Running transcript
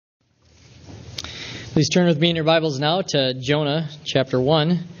Please turn with me in your Bibles now to Jonah chapter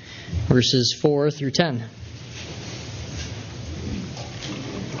 1, verses 4 through 10.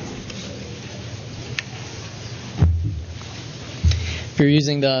 If you're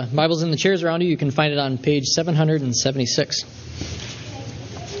using the Bibles in the chairs around you, you can find it on page 776.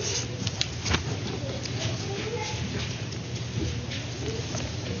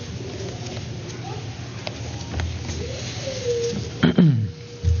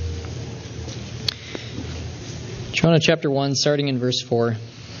 Jonah chapter 1, starting in verse 4.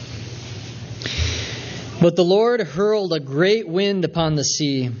 But the Lord hurled a great wind upon the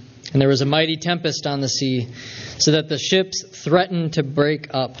sea, and there was a mighty tempest on the sea, so that the ships threatened to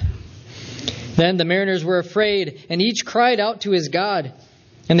break up. Then the mariners were afraid, and each cried out to his God.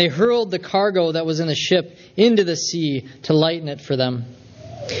 And they hurled the cargo that was in the ship into the sea to lighten it for them.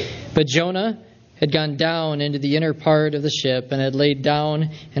 But Jonah had gone down into the inner part of the ship, and had laid down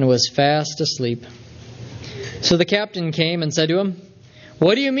and was fast asleep. So the captain came and said to him,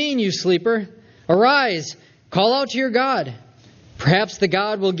 "What do you mean, you sleeper? Arise, call out to your God. Perhaps the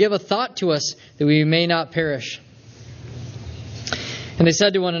God will give a thought to us that we may not perish." And they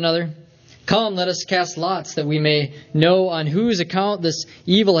said to one another, "Come, let us cast lots that we may know on whose account this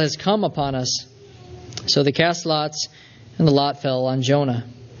evil has come upon us." So they cast lots, and the lot fell on Jonah.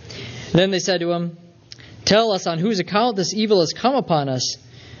 Then they said to him, "Tell us on whose account this evil has come upon us.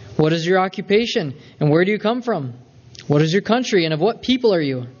 What is your occupation, and where do you come from? What is your country, and of what people are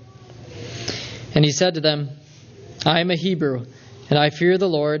you?" And he said to them, "I am a Hebrew, and I fear the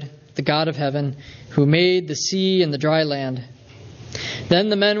Lord, the God of heaven, who made the sea and the dry land." Then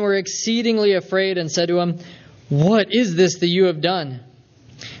the men were exceedingly afraid and said to him, "What is this that you have done?"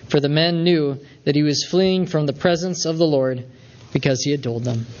 For the men knew that he was fleeing from the presence of the Lord, because he had told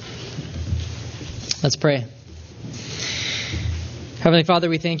them. Let's pray. Heavenly Father,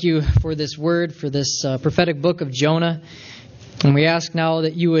 we thank you for this word, for this prophetic book of Jonah. And we ask now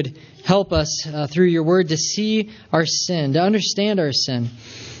that you would help us through your word to see our sin, to understand our sin,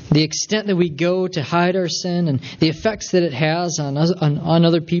 the extent that we go to hide our sin, and the effects that it has on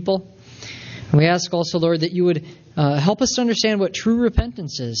other people. And we ask also, Lord, that you would help us to understand what true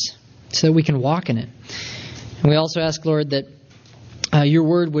repentance is, so that we can walk in it. And we also ask, Lord, that your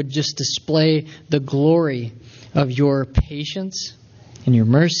word would just display the glory of your patience and your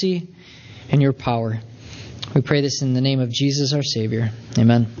mercy and your power. We pray this in the name of Jesus, our Savior.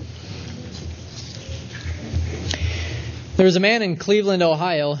 Amen. There was a man in Cleveland,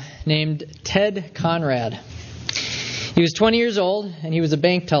 Ohio, named Ted Conrad. He was 20 years old, and he was a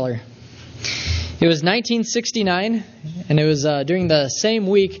bank teller. It was 1969, and it was during the same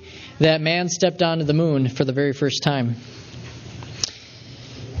week that man stepped onto the moon for the very first time.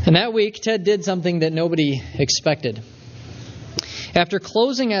 And that week, Ted did something that nobody expected. After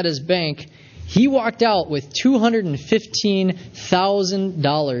closing at his bank, he walked out with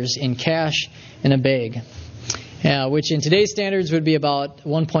 $215,000 in cash in a bag, which in today's standards would be about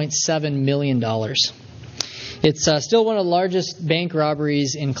 $1.7 million. It's still one of the largest bank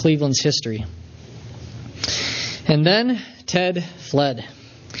robberies in Cleveland's history. And then Ted fled.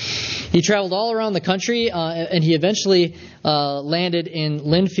 He traveled all around the country, and he eventually landed in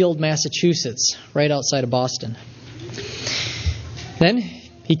Lynnfield, Massachusetts, right outside of Boston. Then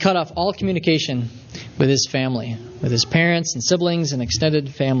he cut off all communication with his family, with his parents and siblings and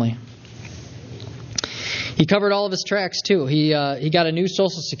extended family. He covered all of his tracks, too. He got a new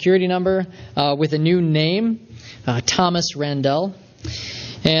Social Security number with a new name, Thomas Randell.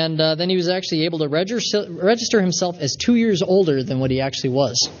 And then he was actually able to register himself as 2 years older than what he actually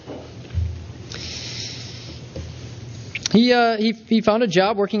was. He found a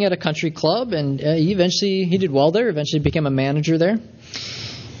job working at a country club, and he did well there, eventually became a manager there.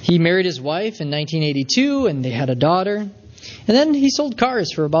 He married his wife in 1982, and they had a daughter. And then he sold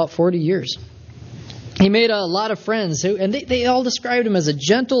cars for about 40 years. He made a lot of friends, and they all described him as a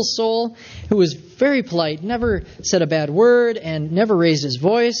gentle soul who was very polite, never said a bad word, and never raised his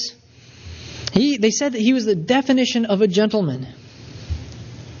voice. They said that he was the definition of a gentleman.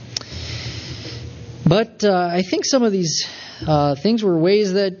 But I think some of these things were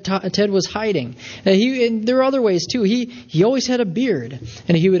ways that Ted was hiding. And there were other ways, too. He always had a beard,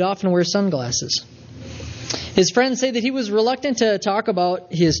 and he would often wear sunglasses. His friends say that he was reluctant to talk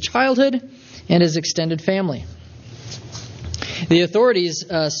about his childhood and his extended family. The authorities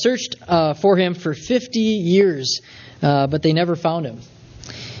searched for him for 50 years, but they never found him.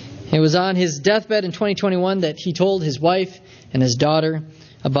 It was on his deathbed in 2021 that he told his wife and his daughter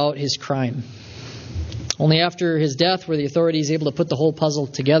about his crime. Only after his death were the authorities able to put the whole puzzle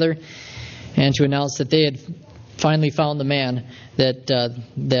together and to announce that they had finally found the man that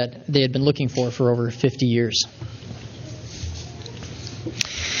they had been looking for over 50 years.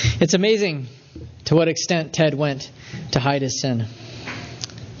 It's amazing to what extent Ted went to hide his sin.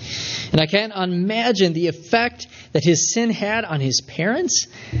 And I can't imagine the effect that his sin had on his parents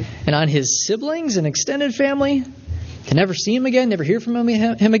and on his siblings and extended family. To never see him again, never hear from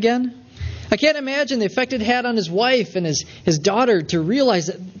him again. I can't imagine the effect it had on his wife and his daughter to realize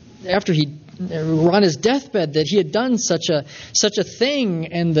that after he were on his deathbed that he had done such a thing,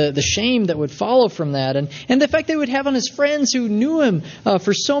 and the shame that would follow from that, and the effect that it would have on his friends who knew him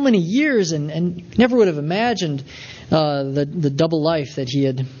for so many years and never would have imagined the double life that he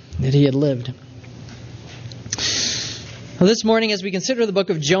had lived. Well, this morning, as we consider the book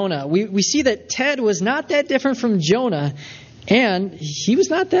of Jonah, we see that Ted was not that different from Jonah, and he was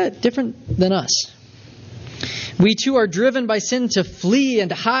not that different than us. We too are driven by sin to flee and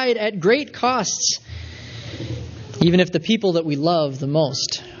to hide at great costs, even if the people that we love the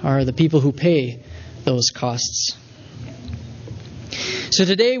most are the people who pay those costs. So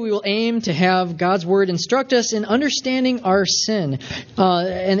today we will aim to have God's Word instruct us in understanding our sin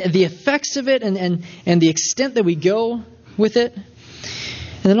and the effects of it and the extent that we go with it.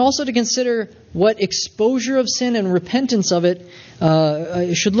 And then also to consider what exposure of sin and repentance of it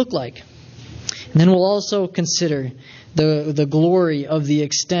should look like. And then we'll also consider the glory of the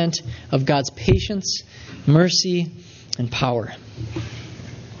extent of God's patience, mercy, and power.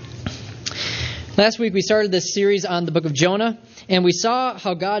 Last week we started this series on the book of Jonah, and we saw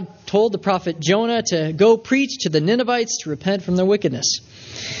how God told the prophet Jonah to go preach to the Ninevites to repent from their wickedness.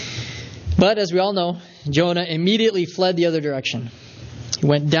 But as we all know, Jonah immediately fled the other direction. He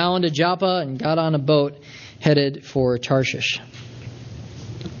went down to Joppa and got on a boat headed for Tarshish.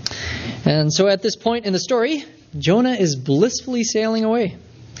 And so at this point in the story, Jonah is blissfully sailing away.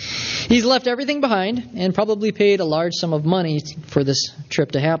 He's left everything behind and probably paid a large sum of money for this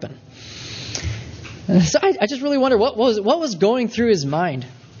trip to happen. So I just really wonder what was going through his mind.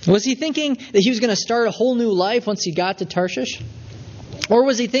 Was he thinking that he was going to start a whole new life once he got to Tarshish? Or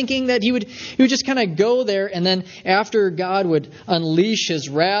was he thinking that he would just kind of go there, and then after God would unleash his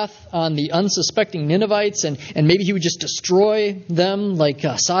wrath on the unsuspecting Ninevites, and maybe he would just destroy them like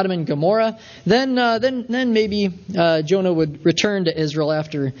Sodom and Gomorrah, then maybe Jonah would return to Israel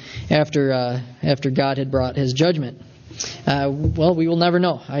after God had brought his judgment. Well, we will never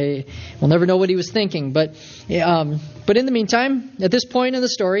know. We'll never know what he was thinking. But in the meantime, at this point in the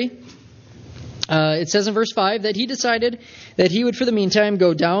story, it says in verse 5 that he decided that he would, for the meantime,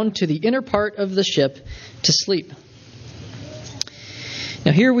 go down to the inner part of the ship to sleep.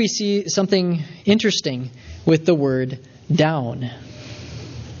 Now here we see something interesting with the word down.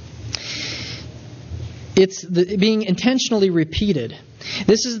 It's being intentionally repeated.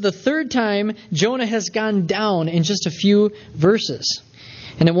 This is the third time Jonah has gone down in just a few verses.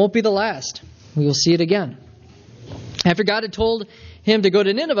 And it won't be the last. We will see it again. After God had told him to go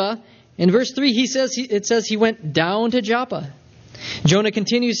to Nineveh, in verse 3 it says he went down to Joppa. Jonah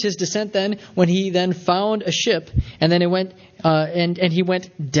continues his descent then when he then found a ship, and then it went and he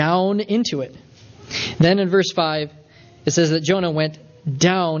went down into it. Then in verse 5 it says that Jonah went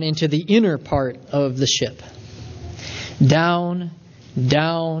down into the inner part of the ship. Down,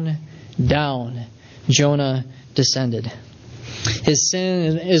 down, down, Jonah descended. His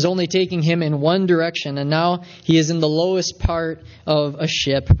sin is only taking him in one direction, and now he is in the lowest part of a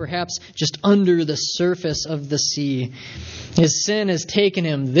ship, perhaps just under the surface of the sea. His sin has taken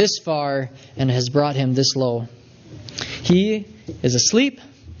him this far and has brought him this low. He is asleep,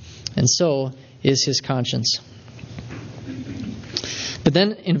 and so is his conscience. But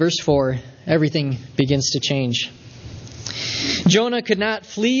then in verse 4, everything begins to change. Jonah could not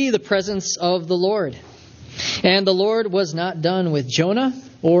flee the presence of the Lord. And the Lord was not done with Jonah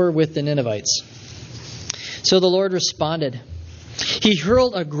or with the Ninevites. So the Lord responded. He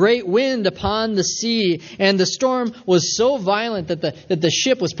hurled a great wind upon the sea, and the storm was so violent that the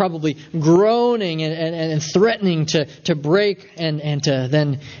ship was probably groaning and threatening to break and to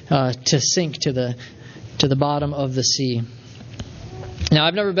then to sink to the bottom of the sea. Now,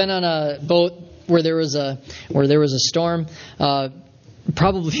 I've never been on a boat where there was a storm.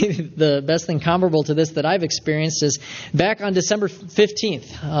 Probably the best thing comparable to this that I've experienced is back on December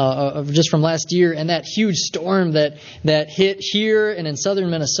 15th, just from last year, and that huge storm that hit here and in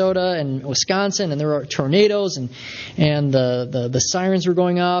southern Minnesota and Wisconsin, and there were tornadoes and the sirens were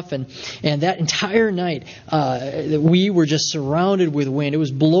going off, and that entire night we were just surrounded with wind. It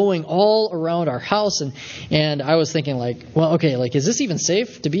was blowing all around our house, and I was thinking is this even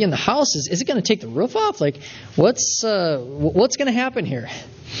safe to be in the house? Is it going to take the roof off? What's going to happen here?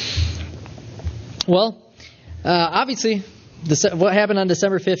 Well, obviously, what happened on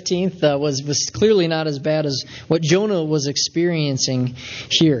December 15th was clearly not as bad as what Jonah was experiencing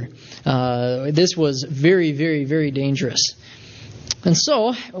here. This was very, very, very dangerous. And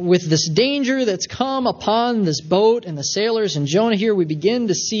so, with this danger that's come upon this boat and the sailors and Jonah here, we begin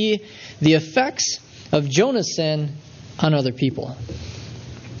to see the effects of Jonah's sin on other people.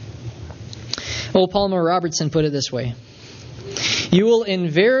 Palmer Robertson put it this way: you will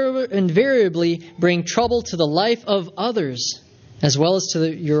invariably bring trouble to the life of others as well as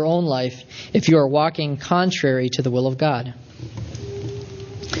to your own life if you are walking contrary to the will of God.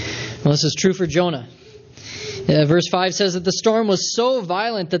 Well, this is true for Jonah. Verse 5 says that the storm was so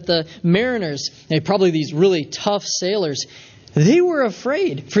violent that the mariners, probably these really tough sailors, they were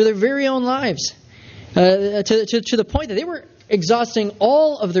afraid for their very own lives, to the point that they were exhausting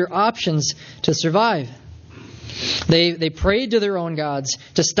all of their options to survive. They prayed to their own gods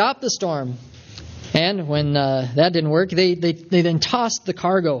to stop the storm. And when that didn't work, they then tossed the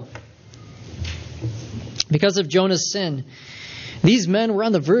cargo. Because of Jonah's sin, these men were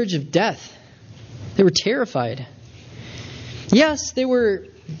on the verge of death. They were terrified. Yes, they were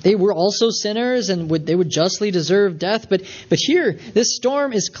also sinners and they would justly deserve death. But here, this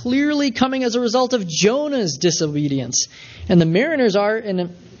storm is clearly coming as a result of Jonah's disobedience. And the mariners are,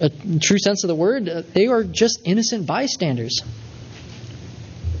 in a true sense of the word, they are just innocent bystanders.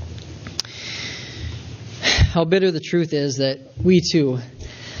 How bitter the truth is that we too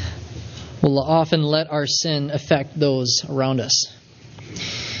will often let our sin affect those around us.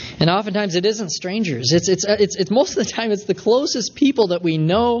 And oftentimes it isn't strangers. It's most of the time it's the closest people that we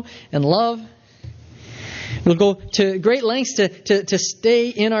know and love. We'll go to great lengths to stay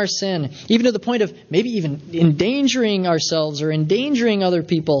in our sin, even to the point of maybe even endangering ourselves or endangering other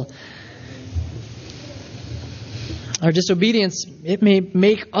people. Our disobedience, it may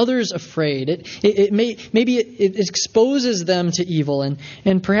make others afraid. It exposes them to evil,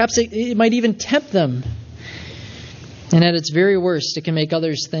 and perhaps it might even tempt them. And at its very worst, it can make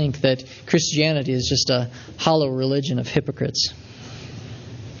others think that Christianity is just a hollow religion of hypocrites.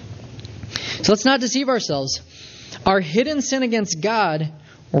 So let's not deceive ourselves. Our hidden sin against God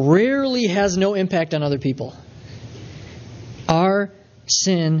rarely has no impact on other people. Our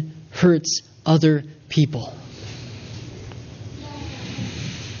sin hurts other people.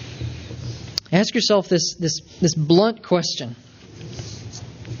 Ask yourself this blunt question.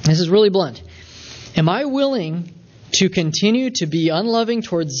 This is really blunt. Am I willing to continue to be unloving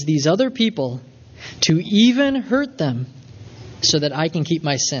towards these other people, to even hurt them, so that I can keep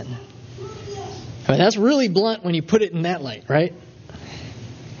my sin? I mean, that's really blunt when you put it in that light, right?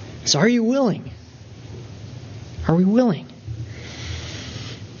 So are you willing? Are we willing?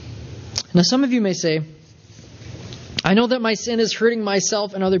 Now, some of you may say, I know that my sin is hurting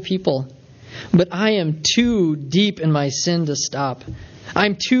myself and other people, but I am too deep in my sin to stop.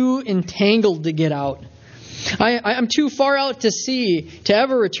 I'm too entangled to get out. I'm too far out to sea to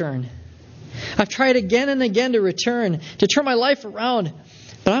ever return. I've tried again and again to return, to turn my life around,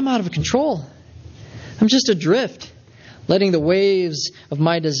 but I'm out of control. I'm just adrift, letting the waves of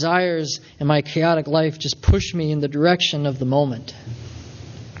my desires and my chaotic life just push me in the direction of the moment.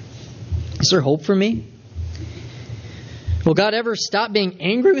 Is there hope for me? Will God ever stop being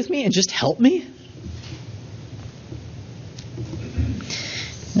angry with me and just help me?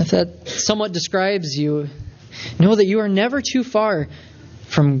 If that somewhat describes you, know that you are never too far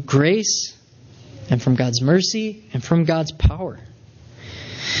from grace and from God's mercy and from God's power.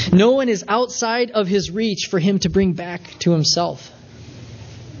 No one is outside of His reach for Him to bring back to Himself.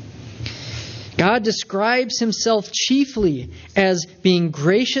 God describes Himself chiefly as being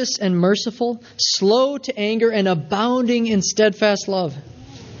gracious and merciful, slow to anger, and abounding in steadfast love.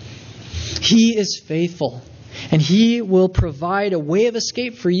 He is faithful, and He will provide a way of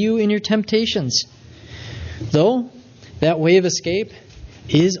escape for you in your temptations. Though that way of escape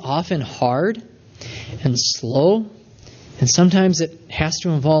is often hard and slow, and sometimes it has to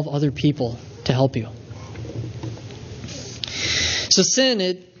involve other people to help you. So sin,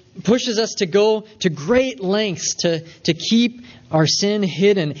 it pushes us to go to great lengths to keep our sin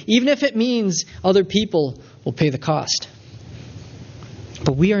hidden, even if it means other people will pay the cost.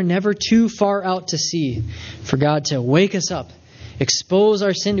 But we are never too far out to sea for God to wake us up, expose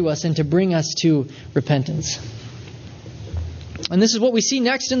our sin to us, and to bring us to repentance. And this is what we see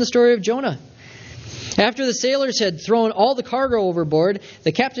next in the story of Jonah. After the sailors had thrown all the cargo overboard,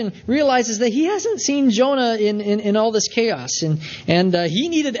 the captain realizes that he hasn't seen Jonah in all this chaos. And he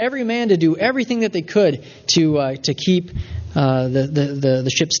needed every man to do everything that they could to keep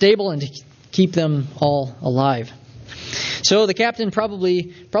the ship stable and to keep them all alive. So the captain,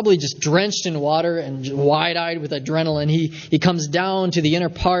 probably just drenched in water and wide-eyed with adrenaline, he comes down to the inner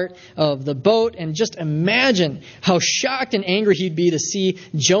part of the boat, and just imagine how shocked and angry he'd be to see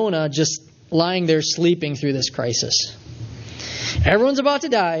Jonah just lying there sleeping through this crisis. Everyone's about to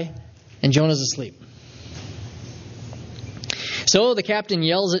die, and Jonah's asleep. So the captain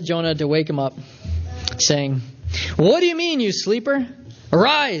yells at Jonah to wake him up, saying, "What do you mean, you sleeper?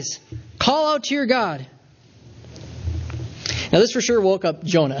 Arise, call out to your God." Now this for sure woke up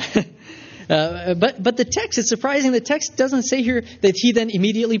Jonah. But the text, it's surprising, the text doesn't say here that he then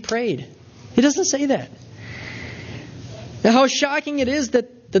immediately prayed. It doesn't say that. Now, how shocking it is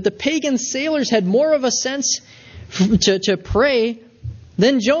that the pagan sailors had more of a sense to pray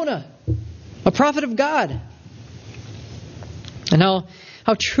than Jonah, a prophet of God. And how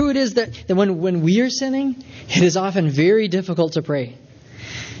true it is that when we are sinning, it is often very difficult to pray.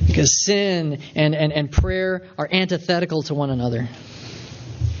 Because sin and prayer are antithetical to one another.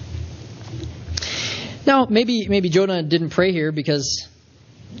 Now, maybe Jonah didn't pray here because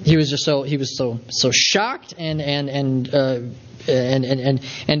he was so shocked and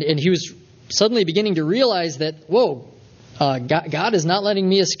he was suddenly beginning to realize that, whoa, God is not letting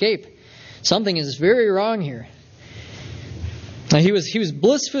me escape. Something is very wrong here. Now, he was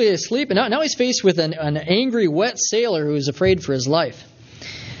blissfully asleep, and now he's faced with an angry, wet sailor who is afraid for his life.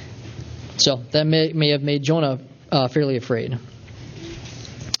 So that may have made Jonah fairly afraid.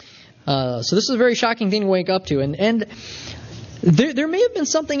 So this is a very shocking thing to wake up to. And there may have been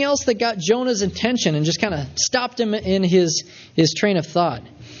something else that got Jonah's attention and just kind of stopped him in his train of thought.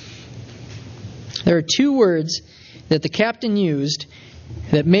 There are two words that the captain used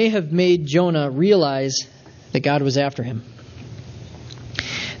that may have made Jonah realize that God was after him.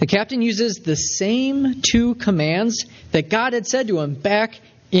 The captain uses the same two commands that God had said to him back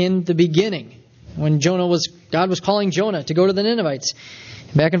in the beginning, when God was calling Jonah to go to the Ninevites.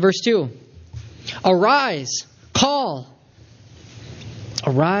 Back in verse 2. Arise, call.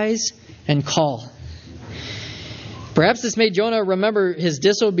 Arise and call. Perhaps this made Jonah remember his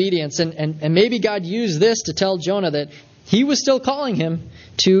disobedience, and maybe God used this to tell Jonah that he was still calling him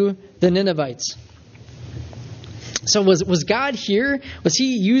to the Ninevites. So was God here? Was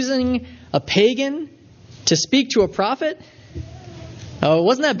he using a pagan to speak to a prophet?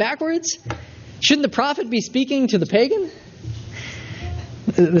 Wasn't that backwards? Shouldn't the prophet be speaking to the pagan?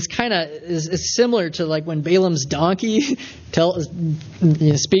 This kind of is similar to like when Balaam's donkey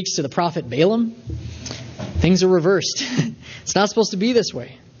speaks to the prophet Balaam. Things are reversed. It's not supposed to be this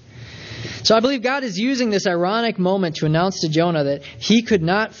way. So I believe God is using this ironic moment to announce to Jonah that he could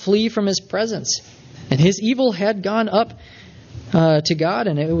not flee from his presence. And his evil had gone up to God,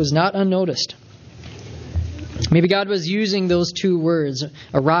 and it was not unnoticed. Maybe God was using those two words,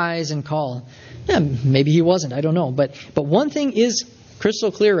 arise and call. Yeah, maybe he wasn't. I don't know. But one thing is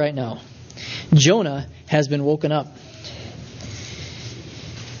crystal clear right now. Jonah has been woken up.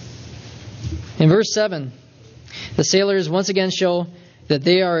 In verse 7, the sailors once again show that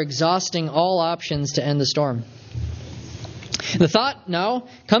they are exhausting all options to end the storm. The thought now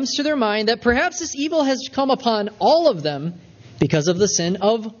comes to their mind that perhaps this evil has come upon all of them because of the sin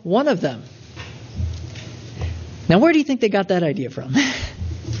of one of them. Now, where do you think they got that idea from?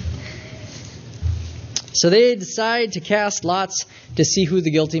 So they decide to cast lots to see who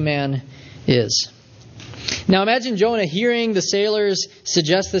the guilty man is. Now, imagine Jonah hearing the sailors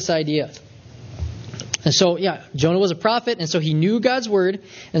suggest this idea. And so, Jonah was a prophet, and so he knew God's word,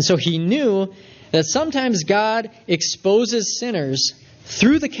 and so he knew that sometimes God exposes sinners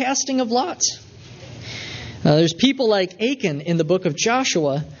through the casting of lots. There's people like Achan in the book of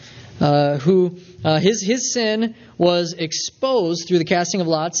Joshua, who his sin was exposed through the casting of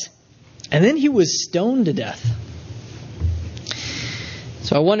lots, and then he was stoned to death.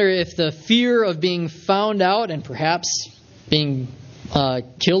 So I wonder if the fear of being found out and perhaps being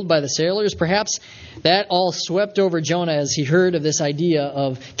killed by the sailors, perhaps that all swept over Jonah as he heard of this idea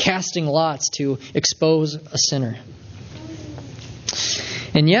of casting lots to expose a sinner.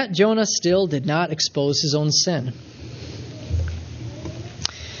 And yet Jonah still did not expose his own sin.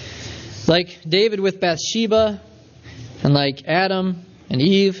 Like David with Bathsheba, and like Adam and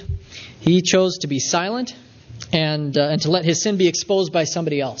Eve, he chose to be silent and to let his sin be exposed by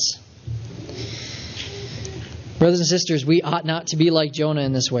somebody else. Brothers and sisters, we ought not to be like Jonah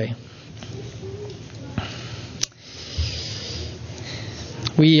in this way.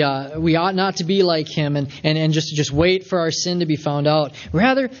 We ought not to be like him and just wait for our sin to be found out.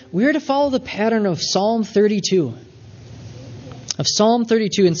 Rather, we are to follow the pattern of Psalm 32. In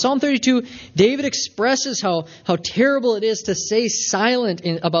Psalm 32, David expresses how terrible it is to stay silent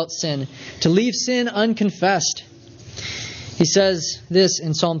about sin, to leave sin unconfessed. He says this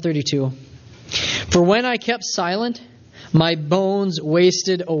in Psalm 32. For when I kept silent, my bones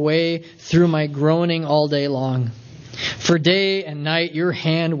wasted away through my groaning all day long. For day and night your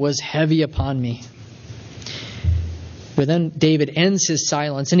hand was heavy upon me. But then David ends his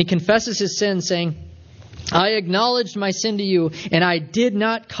silence and he confesses his sin, saying, I acknowledged my sin to you, and I did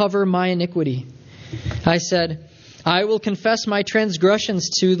not cover my iniquity. I said, I will confess my transgressions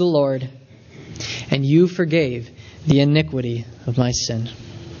to the Lord, and you forgave the iniquity of my sin.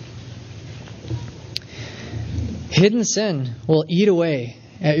 Hidden sin will eat away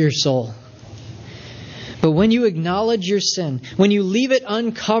at your soul. But when you acknowledge your sin, when you leave it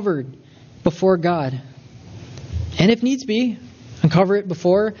uncovered before God, and if needs be, uncover it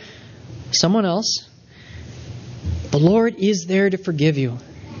before someone else, the Lord is there to forgive you.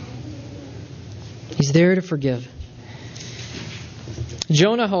 He's there to forgive.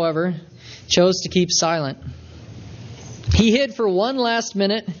 Jonah, however, chose to keep silent. He hid for one last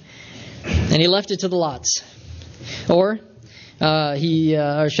minute, and he left it to the lots. Or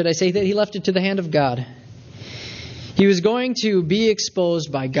should I say that he left it to the hand of God. He was going to be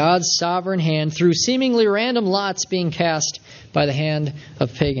exposed by God's sovereign hand through seemingly random lots being cast by the hand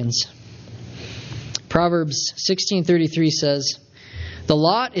of pagans. Proverbs 16:33 says, the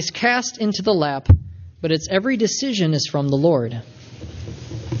lot is cast into the lap, but its every decision is from the Lord.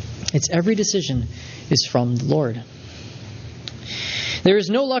 Its every decision is from the Lord. There is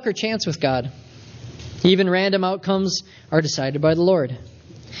no luck or chance with God. Even random outcomes are decided by the Lord.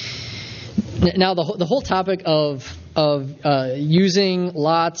 Now, the whole topic of using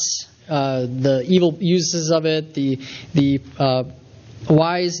lots, the evil uses of it, the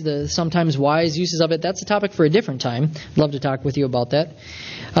sometimes wise uses of it, that's a topic for a different time. I'd love to talk with you about that.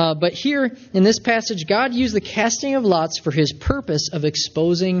 But here in this passage, God used the casting of lots for his purpose of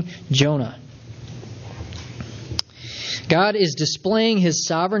exposing Jonah. God is displaying his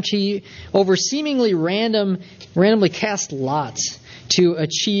sovereignty over seemingly randomly cast lots to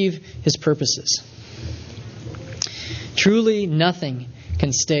achieve his purposes. Truly nothing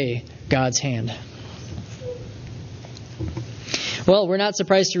can stay God's hand. Well, we're not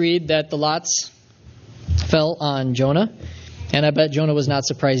surprised to read that the lots fell on Jonah, and I bet Jonah was not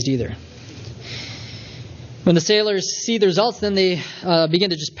surprised either. When the sailors see the results, then they begin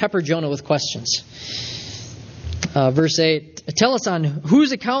to just pepper Jonah with questions. Verse 8, tell us on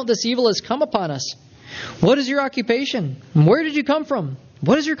whose account this evil has come upon us. What is your occupation? Where did you come from?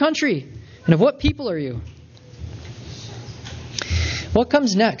 What is your country? And of what people are you? What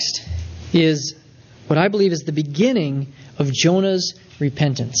comes next is what I believe is the beginning of Jonah's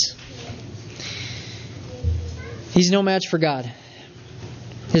repentance. He's no match for God.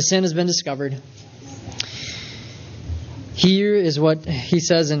 His sin has been discovered. Here is what he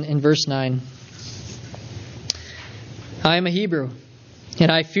says in verse 9. I am a Hebrew,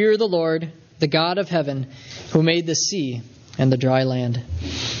 and I fear the Lord, the God of heaven, who made the sea and the dry land.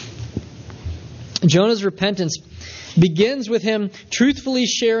 Jonah's repentance begins with him truthfully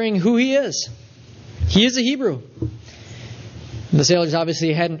sharing who he is. He is a Hebrew. The sailors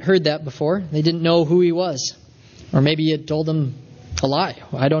obviously hadn't heard that before. They didn't know who he was. Or maybe he had told them a lie.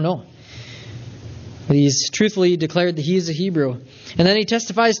 I don't know. But he's truthfully declared that he is a Hebrew. And then he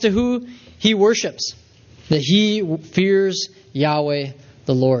testifies to who he worships. That he fears Yahweh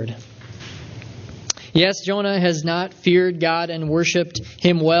the Lord. Yes, Jonah has not feared God and worshipped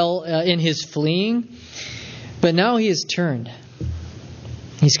him well in his fleeing. But now he has turned.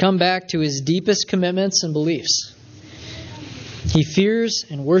 He's come back to his deepest commitments and beliefs. He fears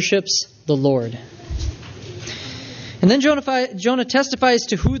and worships the Lord. And then Jonah testifies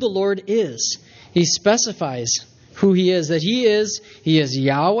to who the Lord is. He specifies who he is. That he is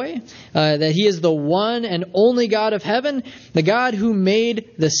Yahweh. That he is the one and only God of heaven. The God who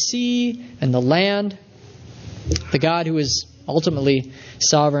made the sea and the land. The God who is ultimately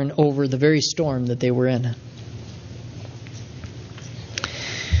sovereign over the very storm that they were in.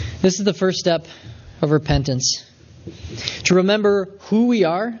 This is the first step of repentance. To remember who we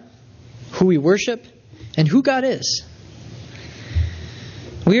are, who we worship, and who God is.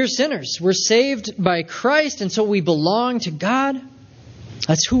 We are sinners. We're saved by Christ, and so we belong to God.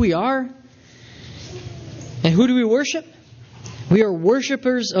 That's who we are. And who do we worship? We are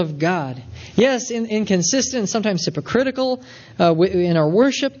worshipers of God. Yes, inconsistent, sometimes hypocritical in our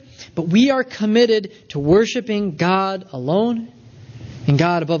worship, but we are committed to worshiping God alone and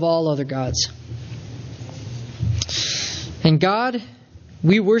God above all other gods. And God,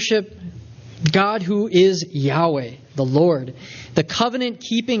 we worship God who is Yahweh, the Lord, the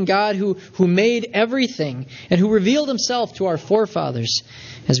covenant-keeping God who made everything and who revealed himself to our forefathers,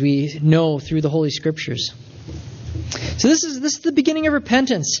 as we know through the Holy Scriptures. So this is the beginning of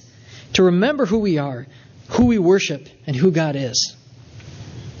repentance, to remember who we are, who we worship, and who God is.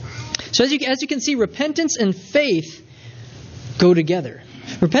 So as you can see, repentance and faith go together.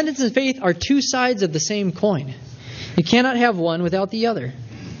 Repentance and faith are two sides of the same coin. You cannot have one without the other.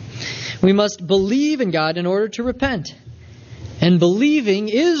 We must believe in God in order to repent. And believing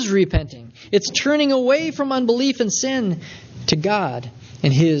is repenting. It's turning away from unbelief and sin to God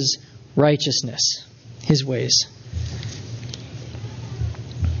and His righteousness, His ways.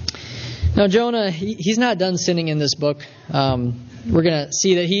 Now Jonah, he's not done sinning in this book. We're going to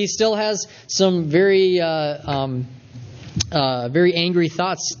see that he still has some very angry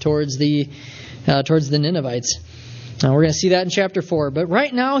thoughts towards the Ninevites. We're going to see that in chapter 4. But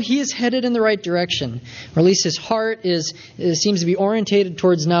right now, he is headed in the right direction. Or at least his heart seems to be orientated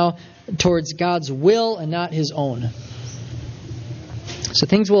towards God's will and not his own. So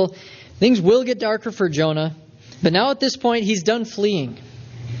things will get darker for Jonah. But now at this point, he's done fleeing.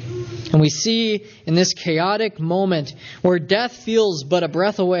 And we see in this chaotic moment where death feels but a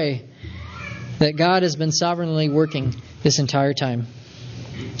breath away that God has been sovereignly working this entire time.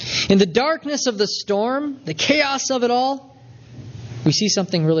 In the darkness of the storm, the chaos of it all, we see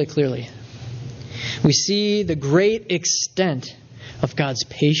something really clearly. We see the great extent of God's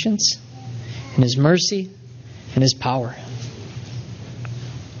patience and His mercy and His power.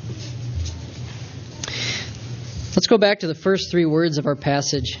 Let's go back to the first three words of our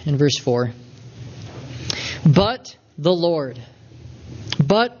passage in verse 4. But the Lord.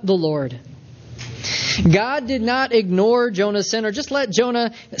 But the Lord. God did not ignore Jonah's sin or just let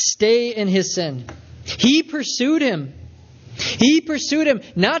Jonah stay in his sin. He pursued him. He pursued him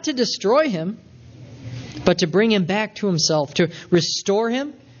not to destroy him, but to bring him back to himself, to restore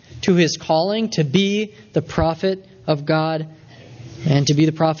him to his calling, to be the prophet of God and to be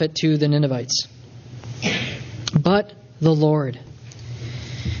the prophet to the Ninevites. But the Lord.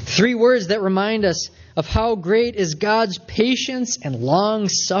 Three words that remind us of how great is God's patience and long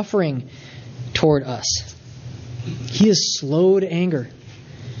suffering toward us. He is slow to anger.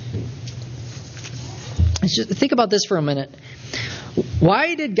 Just think about this for a minute.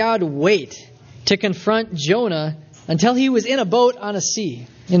 Why did God wait to confront Jonah until he was in a boat on a sea,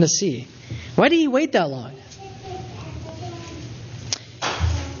 in the sea? Why did He wait that long?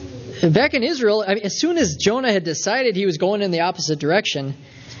 Back in Israel, as soon as Jonah had decided he was going in the opposite direction,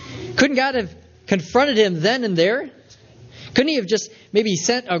 couldn't God have confronted him then and there? Couldn't He have just maybe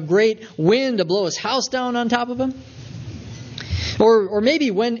sent a great wind to blow his house down on top of him? Or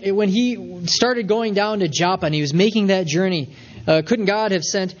maybe when he started going down to Joppa and he was making that journey, couldn't God have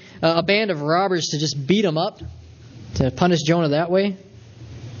sent a band of robbers to just beat him up, to punish Jonah that way?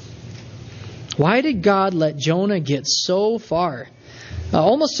 Why did God let Jonah get so far?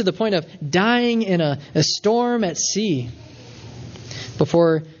 Almost to the point of dying in a storm at sea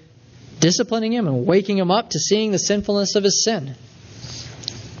before disciplining him and waking him up to seeing the sinfulness of his sin.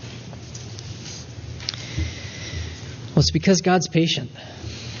 Well, it's because God's patient.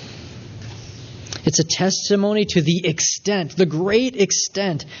 It's a testimony to the extent, the great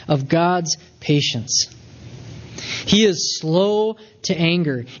extent of God's patience. He is slow to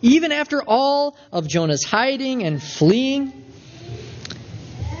anger. Even after all of Jonah's hiding and fleeing,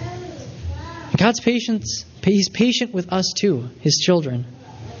 God's patience, He's patient with us too, His children.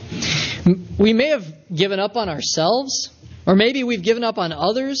 We may have given up on ourselves, or maybe we've given up on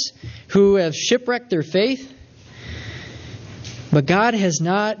others who have shipwrecked their faith. But God has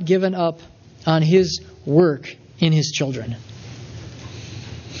not given up on His work in His children.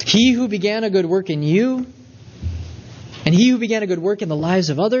 He who began a good work in you, and He who began a good work in the lives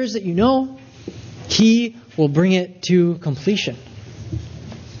of others that you know, He will bring it to completion.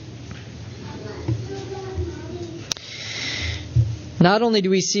 Not only do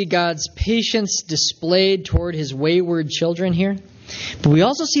we see God's patience displayed toward His wayward children here, but we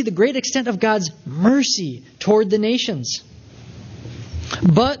also see the great extent of God's mercy toward the nations.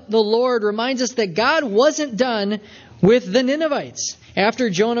 But the Lord reminds us that God wasn't done with the Ninevites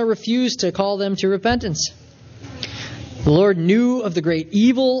after Jonah refused to call them to repentance. The Lord knew of the great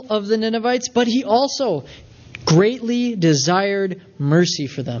evil of the Ninevites, but He also greatly desired mercy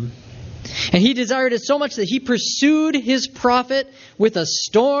for them. And He desired it so much that He pursued His prophet with a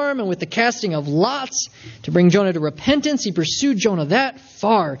storm and with the casting of lots to bring Jonah to repentance. He pursued Jonah that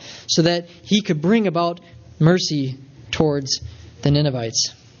far so that He could bring about mercy towards the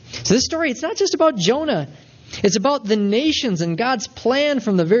Ninevites. So this story, it's not just about Jonah. It's about the nations and God's plan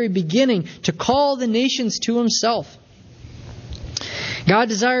from the very beginning to call the nations to Himself. God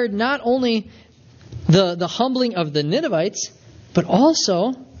desired not only the humbling of the Ninevites, but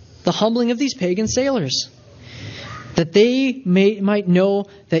also the humbling of these pagan sailors. that they might know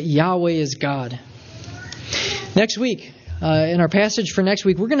that Yahweh is God. Next week, in our passage for next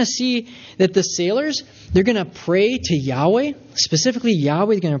week, we're going to see that the sailors, they're going to pray to Yahweh, specifically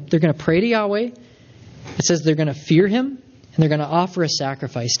Yahweh. They're going to pray to Yahweh. It says they're going to fear Him, and they're going to offer a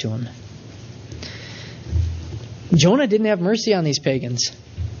sacrifice to Him. Jonah didn't have mercy on these pagans,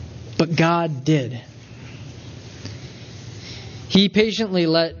 but God did. He patiently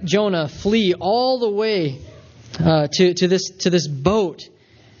let Jonah flee all the way to this boat,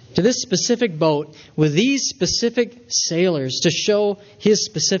 to this specific boat with these specific sailors to show His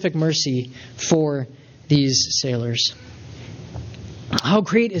specific mercy for these sailors. How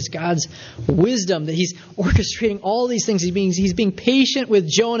great is God's wisdom that He's orchestrating all these things. He's being patient with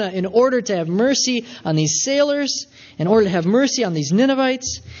Jonah in order to have mercy on these sailors, in order to have mercy on these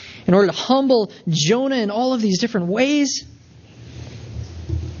Ninevites, in order to humble Jonah in all of these different ways.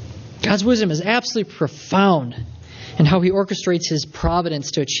 God's wisdom is absolutely profound in how He orchestrates His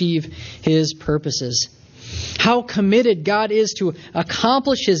providence to achieve His purposes. How committed God is to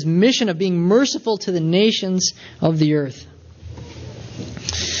accomplish His mission of being merciful to the nations of the earth.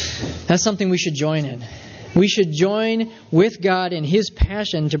 That's something we should join in. We should join with God in His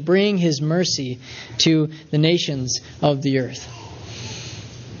passion to bring His mercy to the nations of the earth.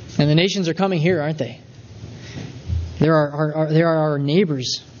 And the nations are coming here, aren't they? They are our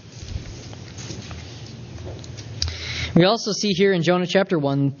neighbors. We also see here in Jonah chapter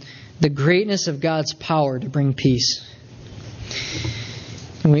 1 the greatness of God's power to bring peace.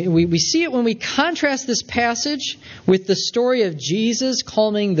 And we see it when we contrast this passage with the story of Jesus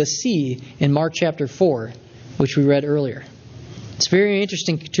calming the sea in Mark chapter 4, which we read earlier. It's very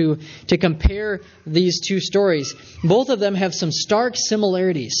interesting to compare these two stories. Both of them have some stark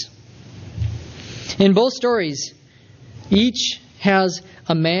similarities. In both stories, each has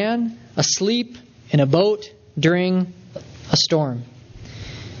a man asleep in a boat during a storm,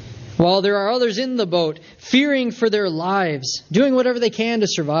 while there are others in the boat, fearing for their lives, doing whatever they can to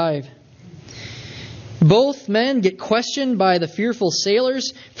survive. Both men get questioned by the fearful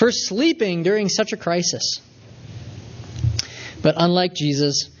sailors for sleeping during such a crisis. But unlike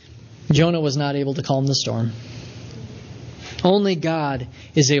Jesus, Jonah was not able to calm the storm. Only God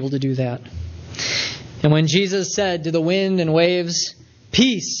is able to do that. And when Jesus said to the wind and waves,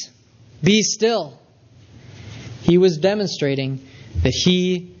 "Peace, be still," He was demonstrating that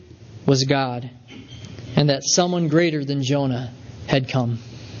He was God and that someone greater than Jonah had come.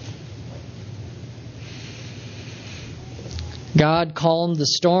 God calmed the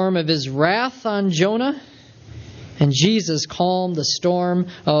storm of His wrath on Jonah, and Jesus calmed the storm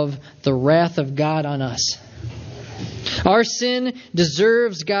of the wrath of God on us. Our sin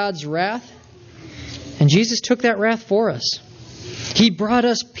deserves God's wrath, and Jesus took that wrath for us. He brought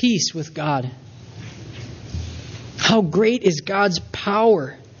us peace with God. How great is God's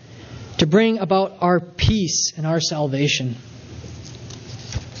power to bring about our peace and our salvation.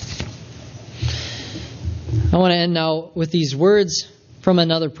 I want to end now with these words from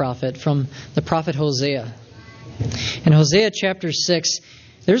another prophet, from the prophet Hosea. In Hosea chapter 6,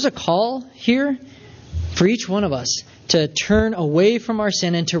 there's a call here for each one of us to turn away from our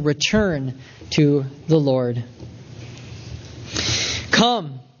sin and to return to the Lord.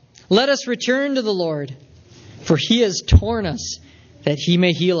 Come, let us return to the Lord, for He has torn us that He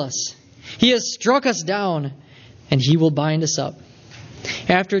may heal us. He has struck us down, and He will bind us up.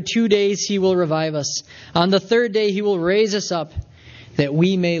 After 2 days He will revive us. On the third day He will raise us up, that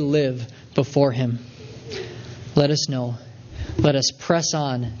we may live before Him. Let us know. Let us press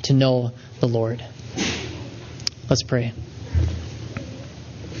on to know the Lord. Let's pray.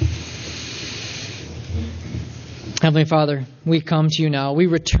 Heavenly Father, we come to You now. We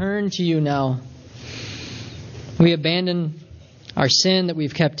return to You now. We abandon our sin that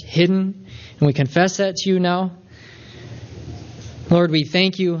we've kept hidden, and we confess that to You now. Lord, we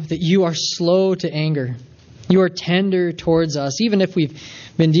thank You that You are slow to anger. You are tender towards us, even if we've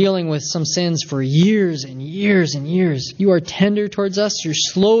been dealing with some sins for years and years and years. You are tender towards us. You're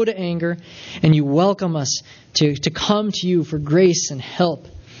slow to anger, and You welcome us to come to You for grace and help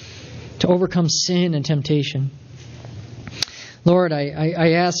to overcome sin and temptation. Lord,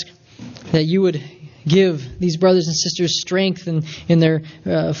 I ask that You would give these brothers and sisters strength in their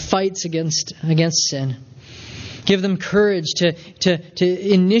fights against sin. Give them courage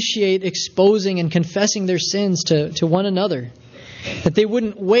to initiate exposing and confessing their sins to one another. That they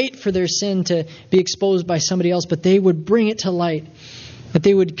wouldn't wait for their sin to be exposed by somebody else, but they would bring it to light. That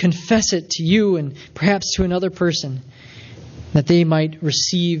they would confess it to You and perhaps to another person. That they might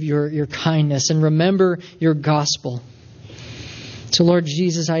receive Your kindness and remember Your gospel. So Lord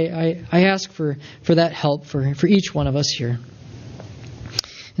Jesus, I ask for that help for each one of us here.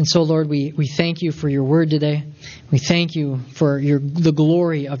 And so, Lord, we thank you for your word today. We thank you for the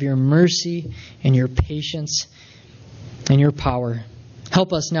glory of your mercy and your patience and your power.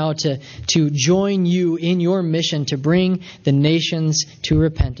 Help us now to join you in your mission to bring the nations to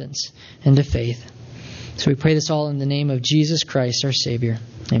repentance and to faith. So we pray this all in the name of Jesus Christ, our Savior.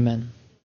 Amen.